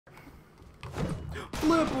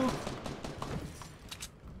Flipper.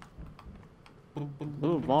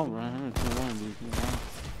 Blue ball right here. It's one of these.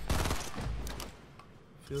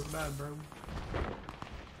 Feels bad, bro.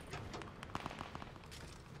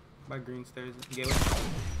 By green stairs. Gateway.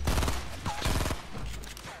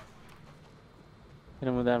 Hit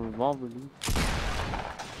him with that revolver, dude.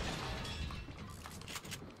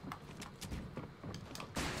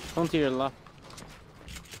 Come to your left.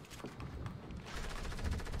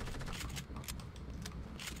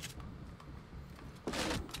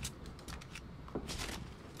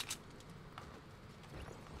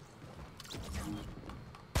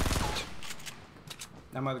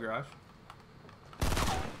 Down by the garage.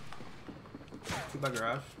 Two by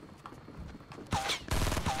garage.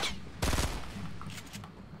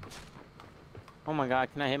 Oh my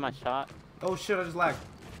god, can I hit my shot? Oh shit, I just lagged.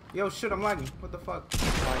 Yo shit, I'm lagging. What the fuck?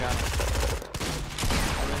 Oh my god.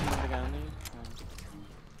 I didn't know the guy on me.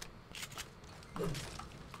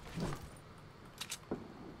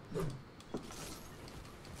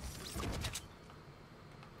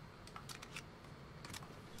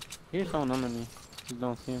 Here's someone under me. You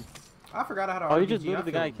don't see him. I forgot how to Oh, RPG. you just looted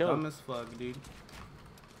the guy I killed. Dumb as fuck, dude.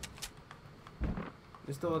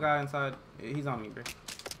 There's still a guy inside. He's on me, bro.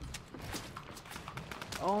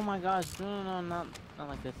 Oh my gosh, no, not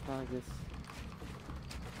like this, not like this.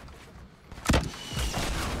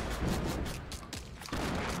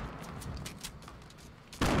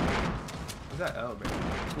 What's that L, bro?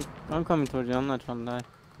 I'm coming towards you, I'm not trying to die.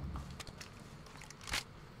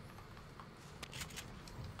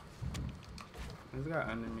 There's a guy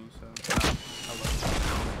under me, so I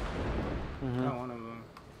got one of them.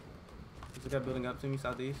 There's a guy building up to me,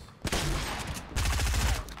 southeast.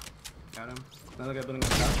 Got him. Another guy building up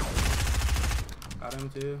top. Got him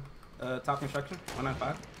too. Top construction,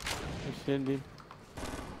 195. Good shit, dude.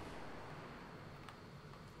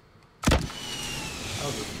 That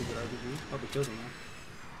was a stupid RPG. Hope it killed him, man.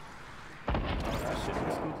 Oh, that shit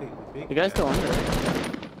is completely big. The guy's still under it.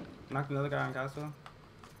 Knocked another guy on castle.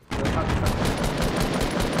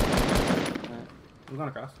 I'm going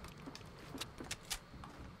across.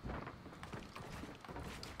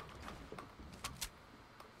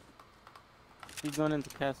 He's going into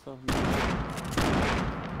castle.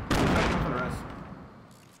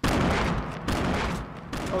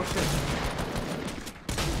 Oh shit.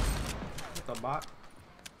 That's a bot.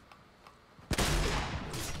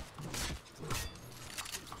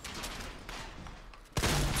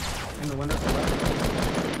 In the window to the left.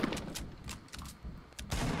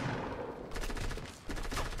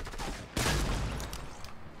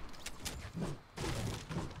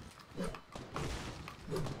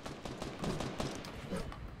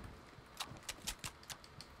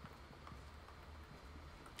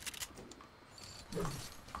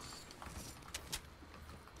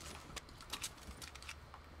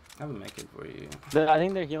 I will make it for you. I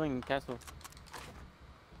think they're healing castle.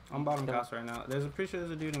 I'm bottom castle right now. Pretty sure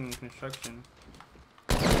there's a dude in construction.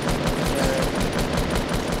 Come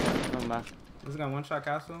back. This guy one shot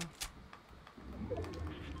castle.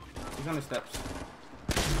 He's on the steps.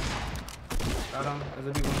 Got him. There's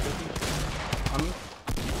a dude 150. On me.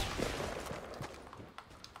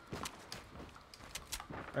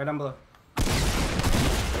 Right down below.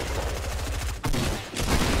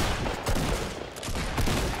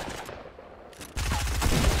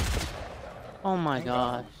 Oh my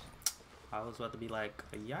gosh. I was about to be like,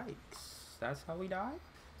 yikes. That's how we die?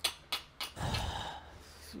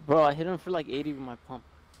 Bro, I hit him for like 80 with my pump.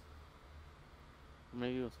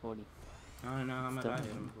 Maybe it was 40. I don't know how much I hit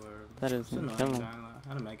him for. That is annoying.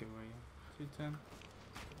 How to make it for you? 210.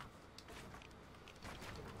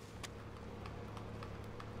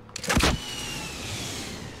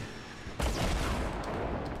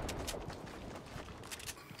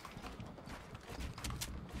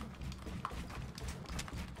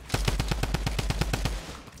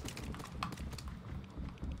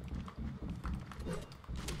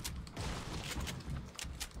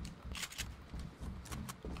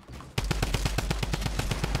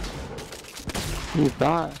 Who's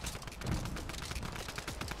that?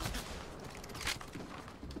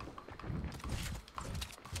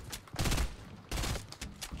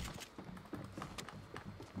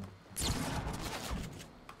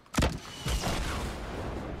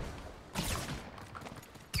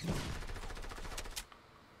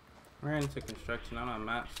 Ran into construction. I don't have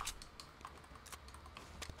maps.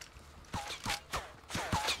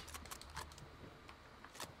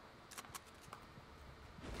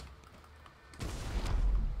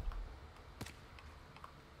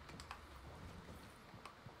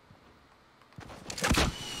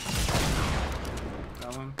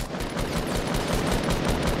 Got one.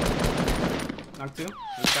 Knock 2.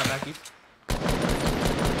 Just got back east.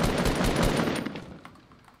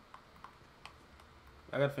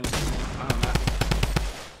 I gotta finish. I don't know.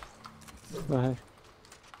 Go ahead.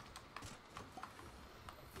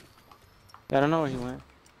 Yeah, I don't know where he went.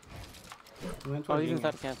 He went Oh, towards he's Union.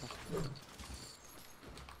 inside the castle.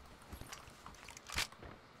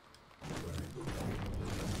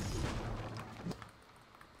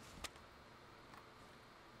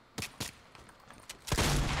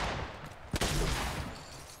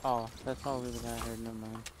 Oh, that's probably the guy I heard. Never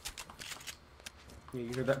mind. Yeah,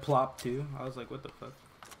 you heard that plop too? I was like, what the fuck?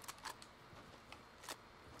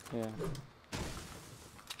 Yeah.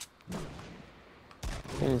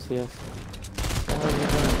 He didn't see us. What the hell are you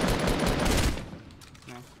doing?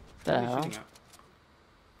 Nice. The What are you hell? shooting at?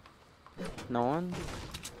 No one?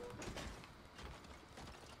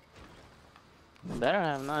 Better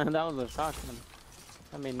have not. That was a shock, man.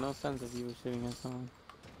 That made no sense if you were shooting at someone.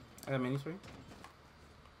 I got minis for you.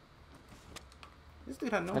 This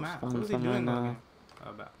dude had no That's map. fun, What was he fun doing right though now. again?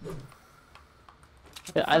 Oh, bad.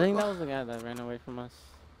 Yeah, I think that was the guy that ran away from us.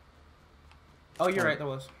 Oh, you're right. That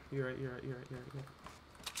was. You're right. You're right. You're right. You're right.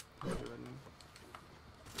 You're right.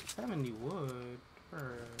 70 wood.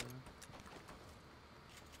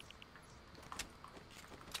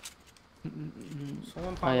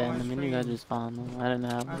 Someone Oh pop yeah, on and my the menu guy stream. just found them. I didn't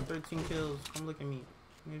have I have them. 13 kills. Come look at me.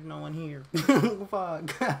 There's no one here.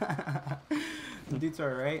 Fuck. Dude's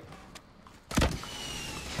alright.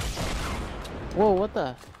 Whoa, what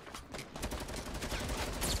the?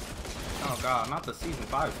 Oh god, not the season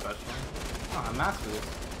 5 special. Oh, I'm master this.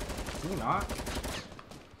 Can you not?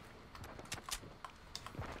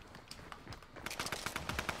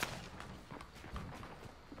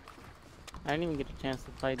 I didn't even get a chance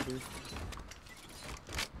to fight, dude.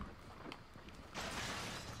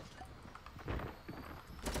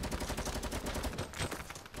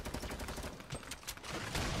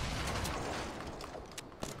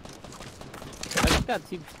 I just got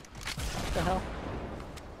two. What the hell?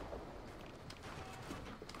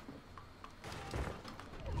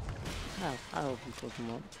 I hope you took him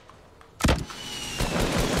up.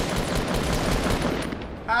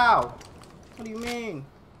 How? What do you mean?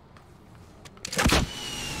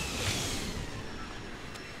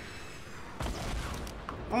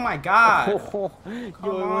 Oh my god! Oh, Come yo, I went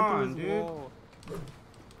through on, his dude. wall.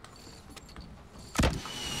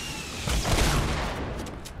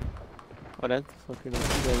 Oh, that's fucking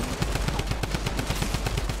good.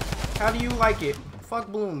 How do you like it? Fuck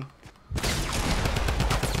Bloom.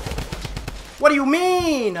 What do you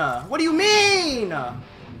mean? What do you mean?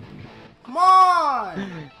 Come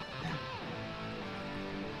on!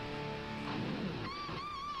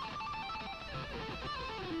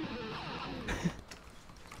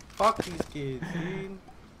 Fuck these kids, dude.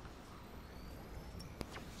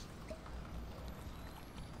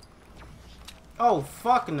 Oh,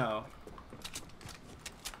 fuck no.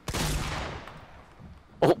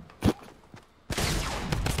 Oh.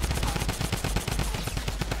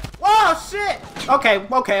 Oh, shit!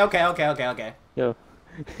 Okay. Yo.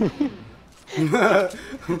 Oh,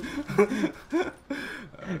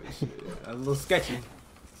 shit. A little sketchy.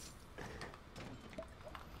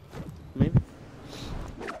 Maybe.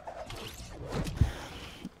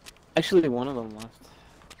 Actually, one of them left.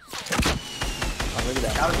 Oh, look at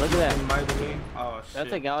that. Galaxy Look at that. skin, by the way. Oh, shit.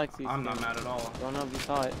 That's a galaxy I'm skin. not mad at all. Don't know if you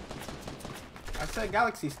saw it. I said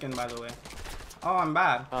galaxy skin, by the way. Oh, I'm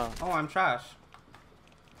bad. Oh. Oh, I'm trash.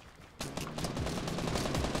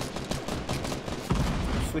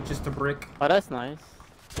 Switches to brick. Oh, that's nice.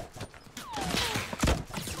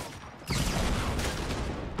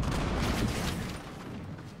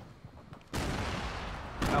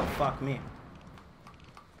 Oh, fuck me.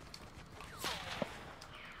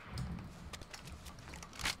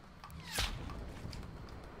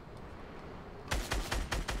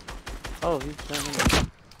 Oh, he's turning.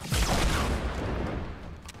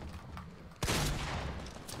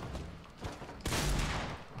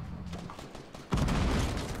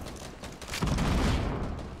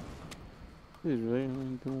 He's really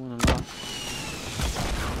doing a lot.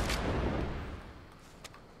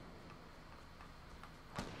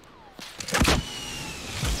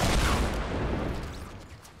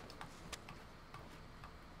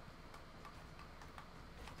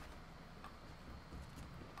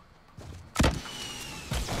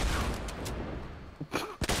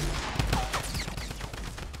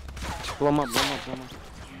 Blow him up, blow him up, blow him up.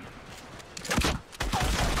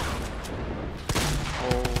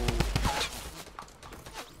 Oh.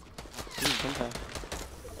 Jeez, don't die.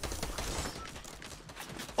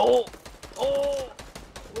 Oh! Oh!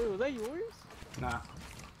 Wait, was that yours? Nah.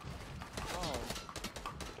 Oh.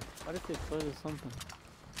 What if they put or something?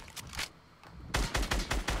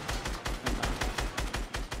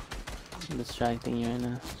 I'm distracting you right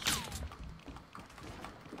now.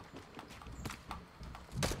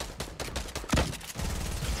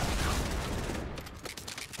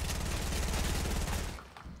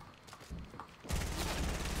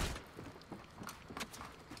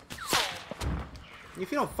 If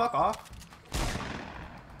you don't fuck off.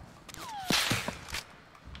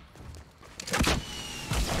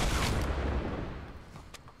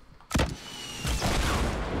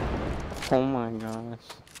 Oh my gosh.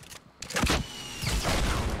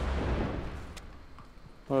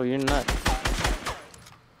 Bro, you're nuts.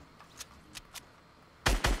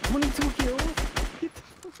 22 kills? Get the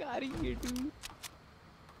fuck out of here, dude.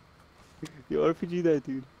 You RPG that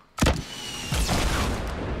dude.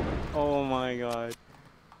 Oh my god.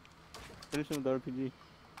 Finish him with the RPG.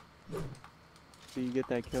 So you get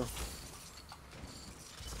that kill.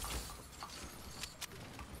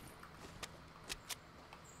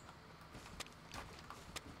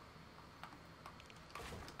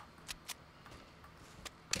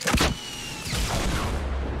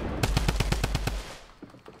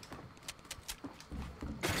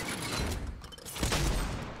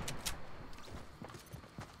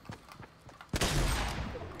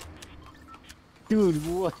 Dude,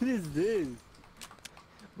 what is this?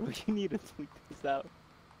 Bro, you need to tweak this out.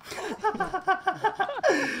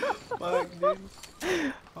 Fuck,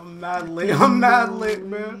 dude. I'm mad lit. I'm mad lit,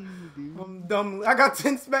 bro. I'm dumb lit. I got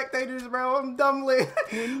 10 spectators, bro. I'm dumb lit.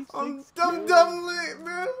 I'm dumb lit,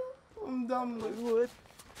 bro. I'm dumb lit. What?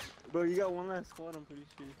 Bro, you got one last squad, I'm pretty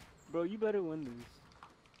sure. Bro, you better win this.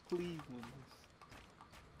 Please win this.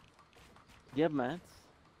 You have mats?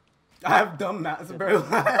 I have dumb mats, bro.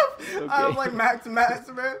 I have like max mats,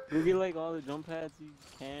 bro. You get like all the jump pads you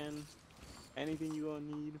can. Anything you gonna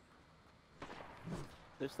need.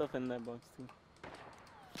 There's stuff in that box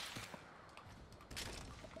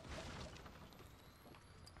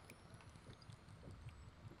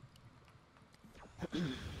too.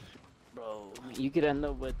 Bro, you could end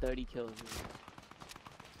up with 30 kills.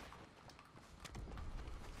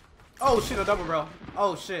 Oh shit, a double, bro.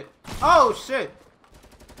 Oh shit. Oh shit.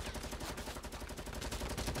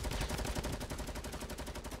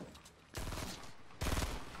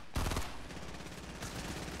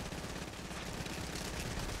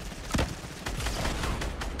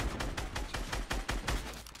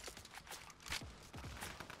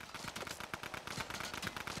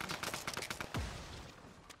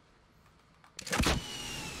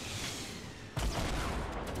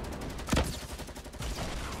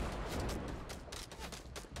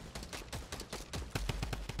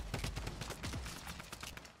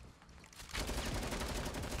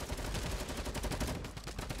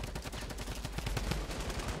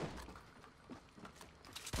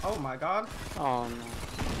 Oh my god. Oh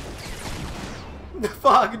no.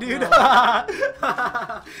 Fuck, dude. No.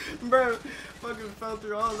 Bro, fucking fell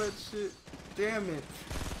through all that shit. Damn it.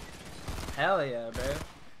 Hell yeah, bro.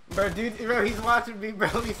 Bro, dude, bro, he's watching me, bro.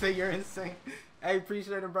 He say you're insane. Hey,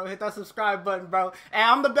 appreciate it, bro. Hit that subscribe button, bro. Hey,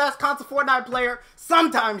 I'm the best console Fortnite player.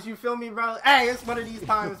 Sometimes, you feel me, bro? Hey, it's one of these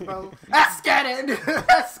times, bro. Let's get it.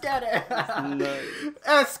 Let's get it.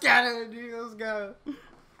 Let's get it, dude. Let's go.